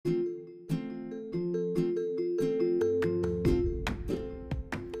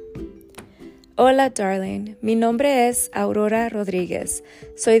Hola, darling. Mi nombre es Aurora Rodríguez.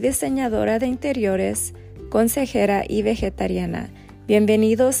 Soy diseñadora de interiores, consejera y vegetariana.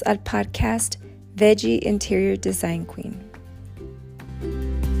 Bienvenidos al podcast Veggie Interior Design Queen.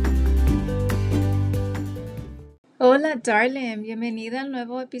 Hola, darling. Bienvenida al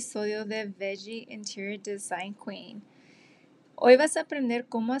nuevo episodio de Veggie Interior Design Queen. Hoy vas a aprender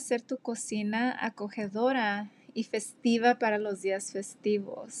cómo hacer tu cocina acogedora y festiva para los días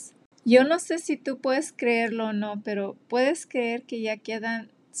festivos. Yo no sé si tú puedes creerlo o no, pero puedes creer que ya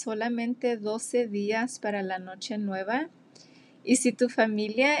quedan solamente 12 días para la Noche Nueva. Y si tu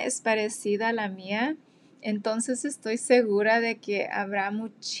familia es parecida a la mía, entonces estoy segura de que habrá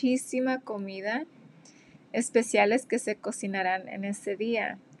muchísima comida especiales que se cocinarán en ese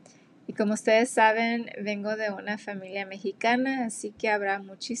día. Y como ustedes saben, vengo de una familia mexicana, así que habrá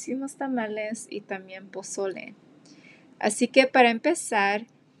muchísimos tamales y también pozole. Así que para empezar,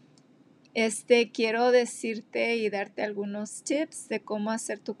 quiero decirte y darte algunos tips de cómo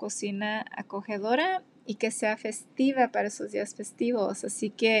hacer tu cocina acogedora y que sea festiva para esos días festivos. Así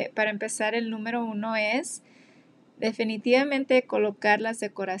que para empezar, el número 1 es definitivamente colocar las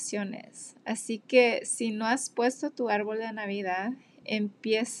decoraciones. Así que si no has puesto tu árbol de Navidad,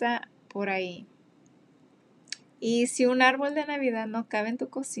 empieza por ahí. Y si un árbol de Navidad no cabe en tu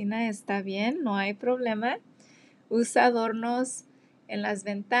cocina, está bien, no hay problema. Usa adornos en las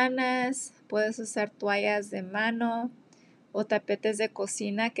ventanas, puedes usar toallas de mano o tapetes de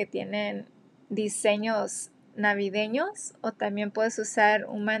cocina que tienen diseños navideños, o también puedes usar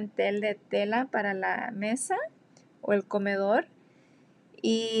un mantel de tela para la mesa o el comedor.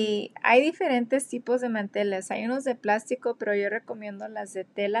 Y hay diferentes tipos de manteles. Hay unos de plástico, pero yo recomiendo las de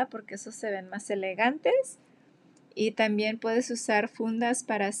tela porque esos se ven más elegantes. Y también puedes usar fundas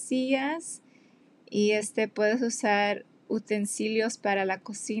para sillas y puedes usar utensilios para la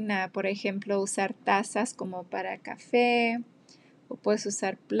cocina. Por ejemplo, usar tazas como para café, o puedes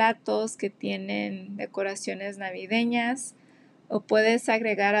usar platos que tienen decoraciones navideñas, o puedes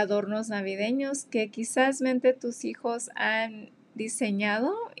agregar adornos navideños que quizás tus hijos han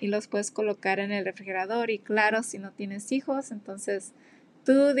diseñado y los puedes colocar en el refrigerador. Y claro, si no tienes hijos, entonces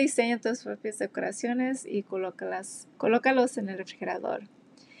tú diseña tus propias decoraciones y colócalos en el refrigerador.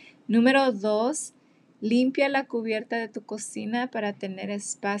 Número 2, limpia la cubierta de tu cocina para tener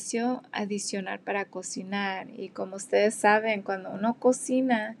espacio adicional para cocinar. Y como ustedes saben, cuando uno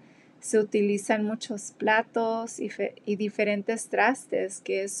cocina, se utilizan muchos platos y diferentes trastes,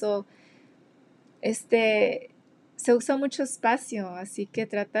 que eso, se usa mucho espacio, así que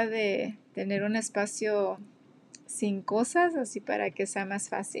trata de tener un espacio sin cosas, así para que sea más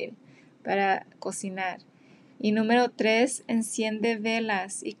fácil para cocinar. Y número 3, enciende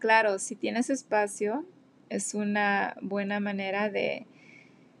velas. Y claro, si tienes espacio, es una buena manera de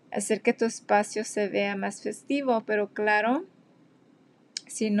hacer que tu espacio se vea más festivo. Pero claro,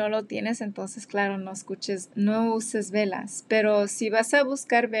 si no lo tienes, entonces claro, no uses velas. Pero si vas a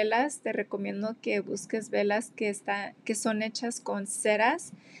buscar velas, te recomiendo que busques velas que son hechas con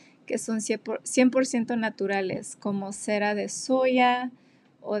ceras, que son 100% naturales, como cera de soya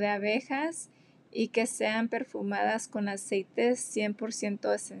o de abejas, y que sean perfumadas con aceites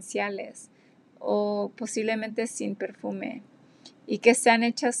 100% esenciales o posiblemente sin perfume, y que sean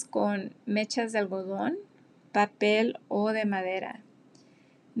hechas con mechas de algodón, papel o de madera.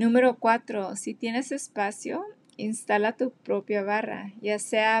 Número 4, si tienes espacio, instala tu propia barra, ya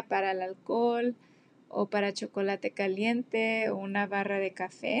sea para el alcohol o para chocolate caliente o una barra de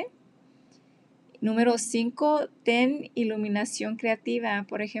café. Número 5, ten iluminación creativa.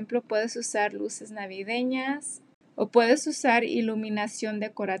 Por ejemplo, puedes usar luces navideñas o puedes usar iluminación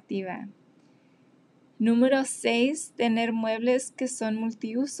decorativa. Número 6, tener muebles que son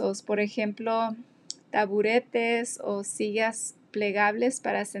multiusos. Por ejemplo, taburetes o sillas plegables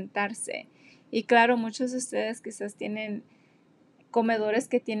para sentarse. Y claro, muchos de ustedes quizás tienen comedores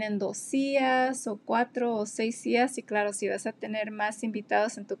que tienen 2 sillas o 4 o 6 sillas. Y claro, si vas a tener más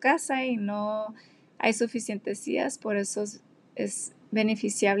invitados en tu casa y no hay suficientes sillas, por eso es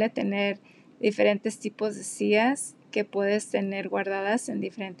beneficiable tener diferentes tipos de sillas que puedes tener guardadas en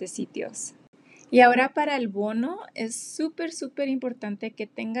diferentes sitios. Y ahora para el bono, es súper importante que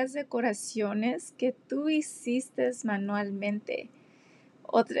tengas decoraciones que tú hiciste manualmente,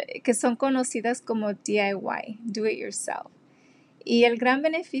 que son conocidas como DIY, Do It Yourself. Y el gran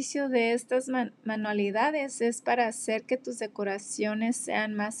beneficio de estas manualidades es para hacer que tus decoraciones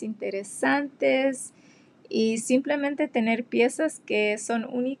sean más interesantes y simplemente tener piezas que son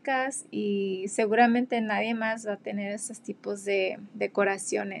únicas, y seguramente nadie más va a tener esos tipos de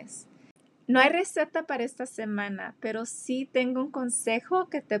decoraciones. No hay receta para esta semana, pero sí tengo un consejo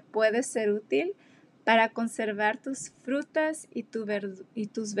que te puede ser útil para conservar tus frutas y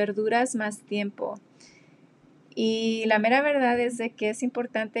tus verduras más tiempo. Y la mera verdad es de que es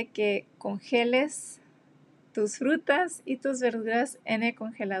importante que congeles tus frutas y tus verduras en el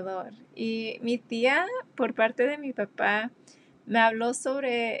congelador. Y mi tía, por parte de mi papá, me habló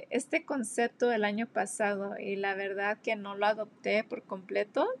sobre este concepto el año pasado y la verdad que no lo adopté por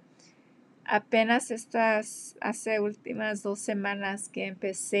completo. Apenas hace últimas 2 semanas que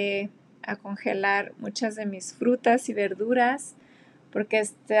empecé a congelar muchas de mis frutas y verduras porque he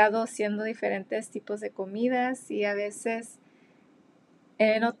estado haciendo diferentes tipos de comidas y a veces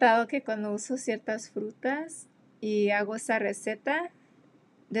he notado que cuando uso ciertas frutas y hago esa receta,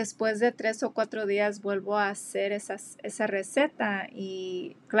 después de 3 o 4 días vuelvo a hacer esa receta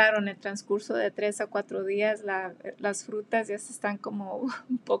y claro, en el transcurso de 3 o 4 días las frutas ya se están como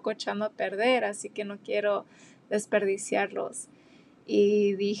un poco echando a perder, así que no quiero desperdiciarlos.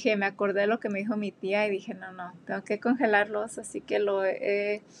 Y me acordé de lo que me dijo mi tía y dije, no, tengo que congelarlos, así que lo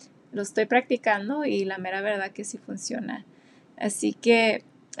estoy practicando y la mera verdad que sí funciona. Así que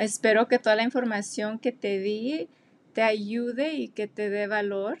espero que toda la información que te di te ayude y que te dé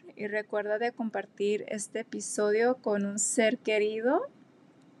valor. Y recuerda de compartir este episodio con un ser querido,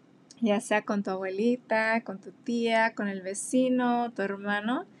 ya sea con tu abuelita, con tu tía, con el vecino, tu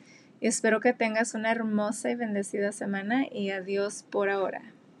hermano. Y espero que tengas una hermosa y bendecida semana y adiós por ahora.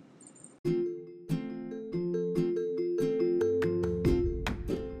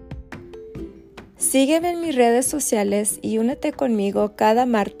 Sígueme en mis redes sociales y únete conmigo cada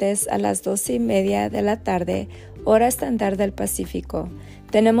martes a las 12:30 de la tarde, hora estándar del Pacífico.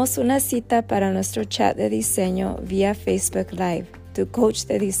 Tenemos una cita para nuestro chat de diseño vía Facebook Live. Tu coach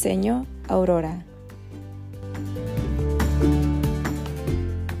de diseño, Aurora.